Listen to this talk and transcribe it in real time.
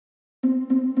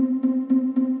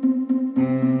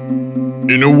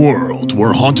In a world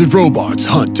where haunted robots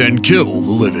hunt and kill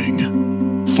the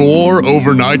living, 4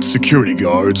 overnight security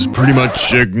guards pretty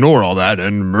much ignore all that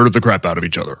and murder the crap out of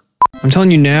each other. I'm telling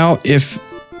you now, if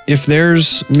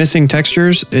there's missing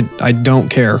textures, I don't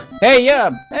care. Hey,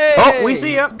 yeah. Hey. Oh, we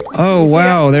see ya. Oh,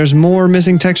 wow, there's more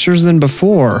missing textures than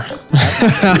before.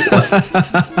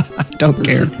 Don't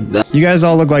care. You guys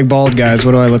all look like bald guys.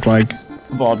 What do I look like?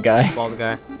 Bald guy. Bald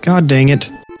guy. God dang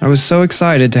it. I was so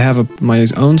excited to have my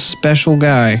own special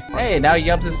guy. Hey, now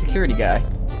Yub's a security guy.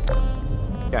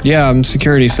 Yeah, I'm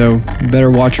security, so better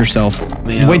watch yourself.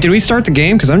 Yeah. Wait, did we start the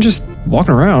game? Because I'm just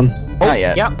walking around. Oh, not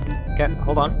yet. Yep. Okay,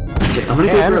 hold on. Okay, I'm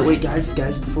gonna go for it. Wait, guys,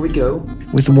 before we go.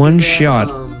 With one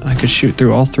shot, I could shoot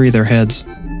through all 3 of their heads.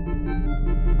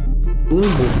 Ooh,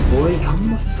 boy, come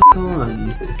the f***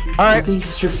 on. Alright. You're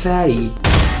extra fatty.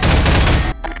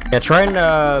 Yeah, try and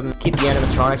keep the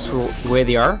animatronics the way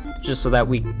they are, just so that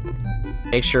we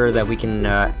make sure that we can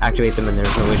activate them and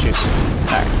there's no issues.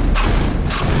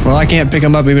 Well, I can't pick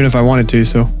them up even if I wanted to,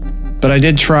 so. But I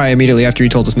did try immediately after you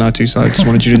told us not to, so I just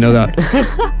wanted you to know that.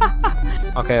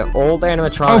 Okay, old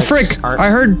animatronics. Oh, frick! I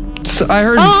heard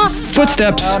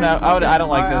footsteps. Oh no, I don't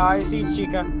like this. I see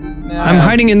Chica. No. I'm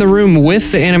hiding in the room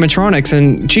with the animatronics,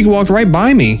 and Chica walked right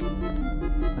by me.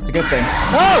 That's a good thing.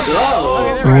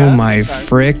 Oh my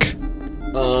frick.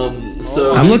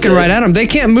 So... I'm looking right at them. They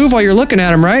can't move while you're looking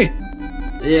at them, right?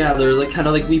 Yeah, they're like kind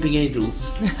of like weeping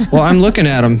angels. Well, I'm looking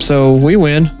at them, so we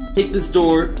win. Take this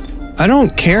door. I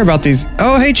don't care about these.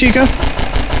 Oh, hey, Chica.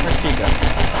 Where's Chica?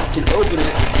 I can open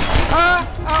it.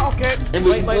 Okay. And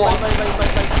we walk.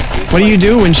 What do you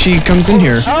do when she comes in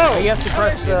here? Oh, you have to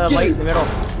press the light in the middle.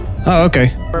 Oh,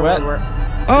 okay. Where?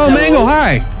 Oh, Mango,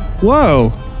 hi.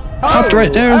 Whoa. Popped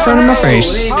right there in front of my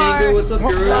face. Hey, Mango, what's up,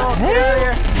 girl?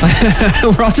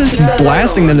 We're all just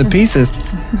blasting them to pieces.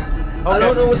 I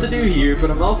don't know what to do here, but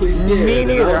I'm awfully scared. Me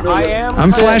neither. I am.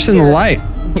 I'm flashing the light.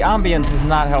 The ambience is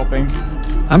not helping.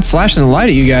 I'm flashing the light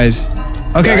at you guys.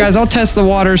 Okay, guys, I'll test the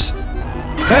waters.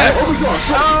 Hey.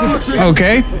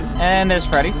 Okay. And there's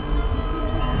Freddy.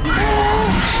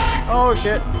 Oh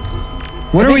shit.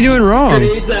 What are we doing wrong?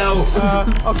 Grenades out.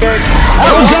 Okay.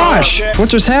 Oh gosh! What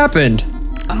just happened?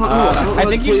 I don't know. I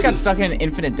think you just got stuck in an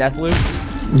infinite death loop.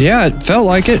 Yeah, it felt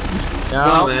like it.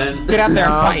 No, man. Get out there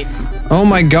and fight. Oh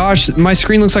my gosh, my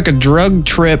screen looks like a drug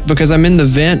trip because I'm in the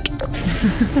vent.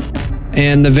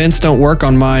 And the vents don't work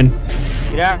on mine.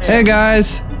 Get out. Hey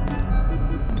guys.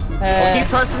 Well, keep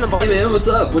pressing the Hey button. man, what's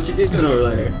up? What you doing over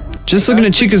there? Just looking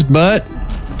at Chica's butt.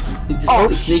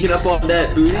 Just sneaking up on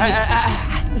that booty.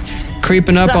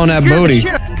 Creeping up on that booty.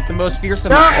 The most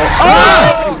fearsome.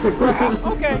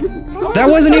 Okay. That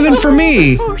wasn't even for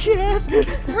me. Oh shit.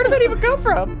 Where did that even come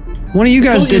from? One of you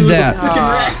guys did that.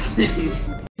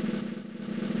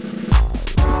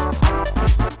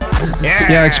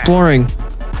 Yeah, exploring.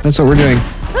 That's what we're doing.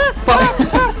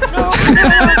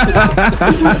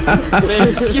 Man,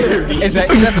 you scared me. Is that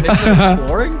your definition of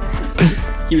exploring?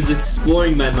 He was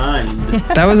exploring my mind.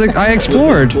 That was I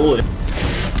explored.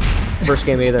 First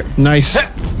game either. Nice.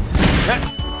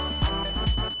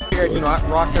 You know,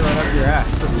 rocked it right up your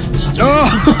ass. Oh!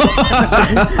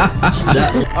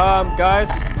 Guys.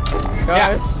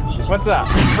 What's up?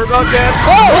 We're about dead.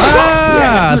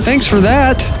 Ah, thanks for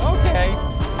that. Okay.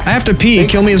 I have to pee.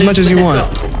 Kill me as much as you want.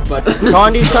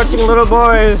 Gandhi's touching little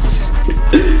boys.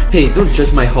 Hey, don't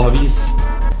judge my hobbies.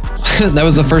 That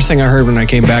was the first thing I heard when I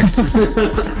came back.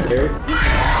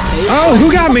 Oh,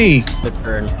 who got me? The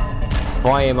turn.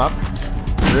 Volume up.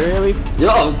 Really?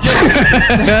 Yo.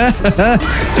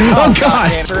 Oh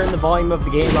god. Turn the volume of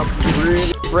the game up really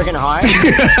friggin' high.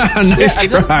 Nice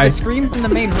try. The screen's in the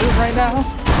main room right now.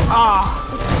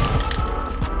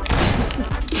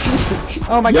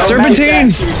 Oh my god.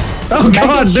 Serpentine! Oh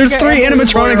god, there's 3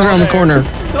 animatronics around the corner.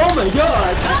 Oh my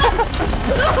god.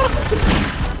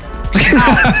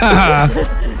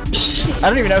 I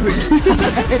don't even know who just said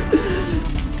that.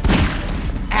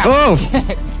 Oh!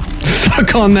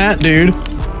 Suck on that, dude.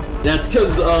 That's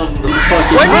because, fucking...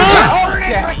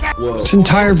 Whoa. This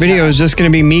entire video is just gonna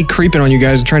be me creeping on you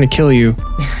guys and trying to kill you.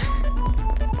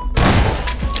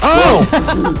 Oh!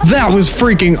 That was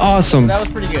freaking awesome. That was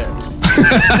pretty good.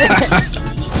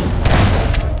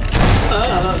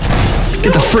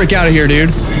 Get the frick out of here,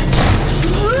 dude.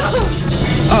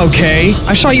 Okay.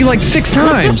 I shot you like 6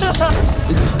 times.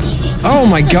 Oh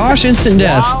my gosh, instant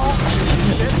death.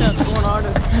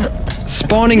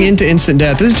 Spawning into instant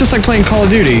death. This is just like playing Call of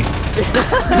Duty.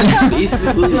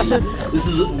 Basically, this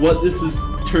is what this is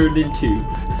turned into.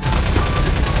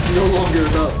 It's no longer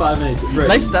about 5 minutes of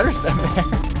Nice stutter step there.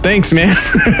 Thanks, man.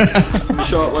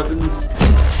 Shot weapons.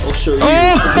 I'll show you.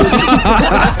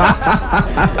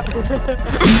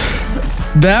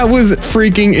 That was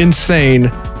freaking insane.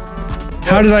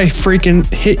 How did I freaking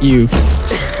hit you?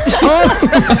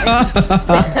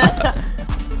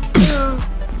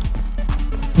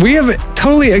 We have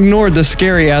totally ignored the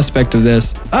scary aspect of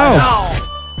this. Oh!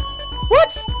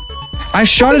 What? I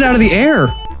shot it out of the air.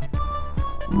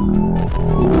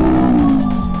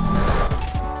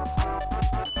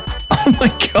 Oh my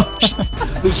gosh.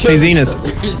 Hey Zenith,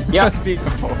 Yeah.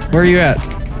 where are you at?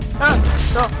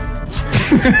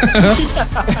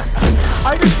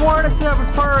 I just wanted to have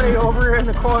a party over here in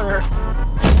the corner.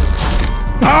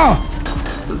 Oh!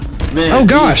 Man, Oh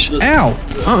gosh! this- Ow!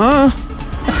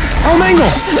 Oh Mangle!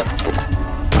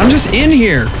 I'm just in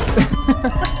here.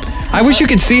 I wish you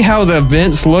could see how the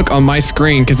vents look on my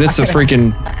screen, because it's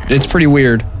it's pretty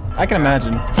weird. I can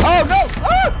imagine. Oh no!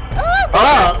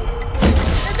 Ah!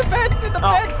 In the fence! In the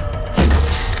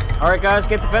fence! Alright guys,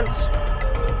 get the fence.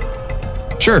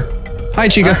 Sure. Hi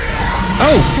Chica.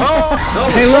 Oh!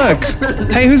 Hey look!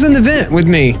 Hey, who's in the vent with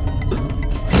me?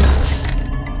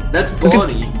 That's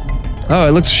Bonnie.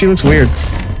 Oh, she looks weird.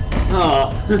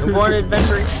 Ah. I'm going to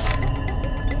adventure.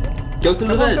 Go through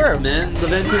the Come on vent, through. man. The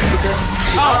vent is the best.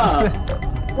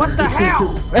 What the hell?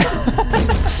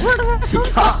 Where do I come from?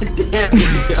 God damn you,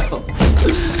 yo.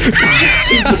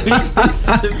 This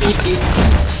to me.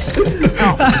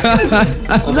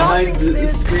 I'm behind the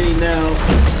screen now.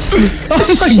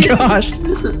 Oh my gosh!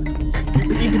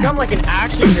 You become like an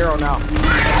action hero now.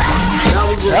 That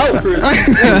was like the first.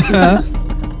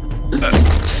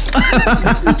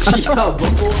 Yo,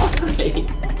 but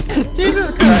why?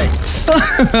 Jesus Christ!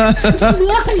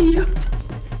 Why?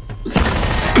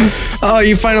 Oh,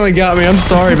 you finally got me. I'm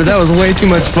sorry, but that was way too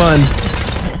much fun.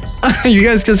 You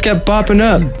guys just kept popping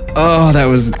up. Oh, that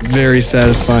was very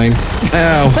satisfying.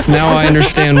 Ow, now I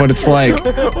understand what it's like.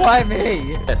 Why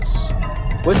me?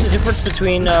 What's the difference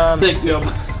between Thanks, yo.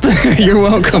 You're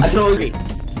welcome. I don't. You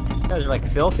guys are like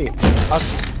filthy.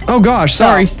 Oh gosh,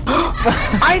 sorry.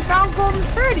 I found Golden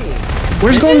Freddy!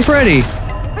 Where's Golden Freddy?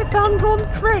 I found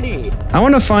Golden Freddy! I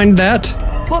want to find that.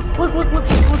 Look.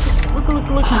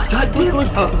 God damn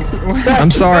it.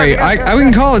 I'm sorry. I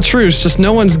can call a truce, just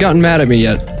no one's gotten mad at me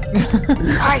yet.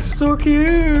 I'm so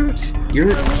cute!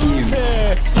 You're cute.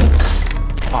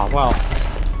 Oh, wow.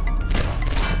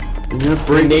 I'm gonna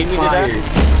bring Name me to fire.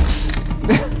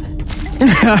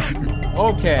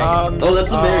 Okay. Oh,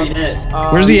 that's a marionette.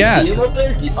 Where's he at? See him up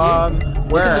there? Do you see him?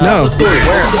 Where? No.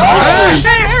 Where? Ah!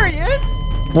 There he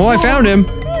is! Well, I found him.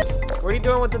 What are you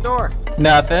doing with the door?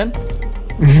 Nothing.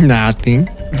 Nothing.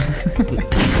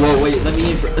 Whoa, wait, let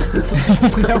me in.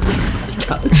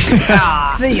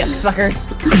 See ya, suckers.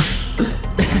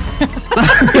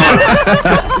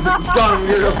 Got him,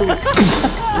 weirdos.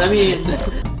 Let me in.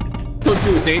 Don't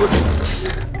do it, Dave.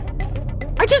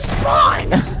 I just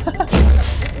spawned!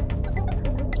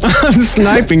 I'm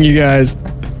sniping you guys.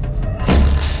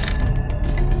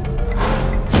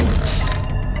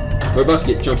 We're about to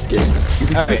get jump scared.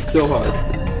 Alright. It's so hard.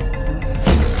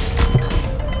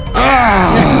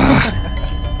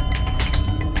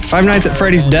 Five Nights at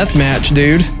Freddy's Deathmatch,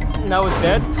 dude. And I was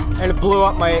dead, and it blew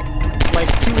up my, like,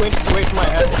 2 inches away from my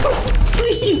head.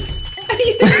 Please!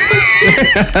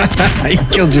 You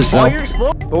killed Oh, yourself. you're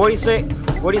exploding. But what do you say?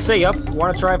 What do you say, Yup?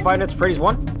 Want to try Five Nights at Freddy's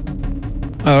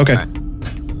 1? Oh, okay.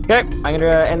 Okay, I'm gonna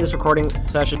end this recording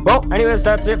session. Well, anyways,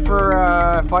 that's it for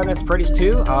Five Nights at Freddy's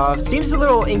 2. Seems a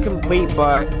little incomplete,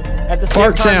 but at the same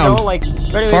Fart time, sound. though, like,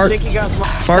 anyways, Fart- thank you guys.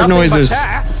 fart Nothing but noises.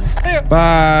 that.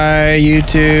 Bye,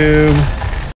 YouTube.